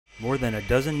More than a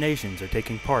dozen nations are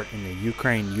taking part in the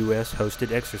Ukraine-U.S.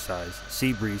 hosted exercise,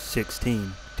 Seabreeze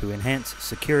 16, to enhance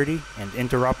security and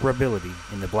interoperability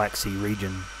in the Black Sea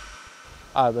region.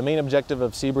 The main objective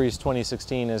of Seabreeze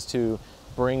 2016 is to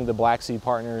bring the Black Sea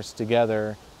partners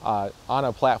together on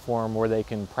a platform where they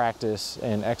can practice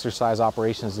and exercise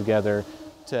operations together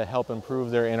to help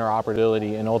improve their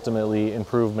interoperability and ultimately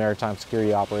improve maritime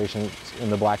security operations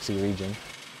in the Black Sea region.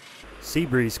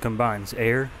 Seabreeze combines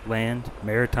air, land,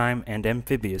 maritime, and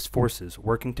amphibious forces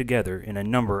working together in a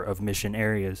number of mission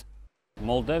areas.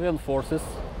 Moldavian forces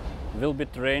will be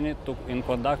trained in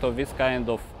conduct of this kind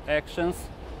of actions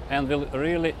and will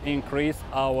really increase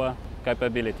our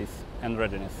capabilities and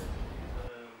readiness.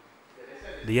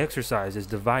 The exercise is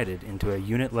divided into a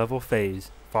unit-level phase,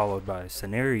 followed by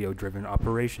scenario-driven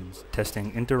operations,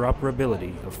 testing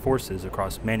interoperability of forces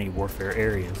across many warfare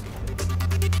areas.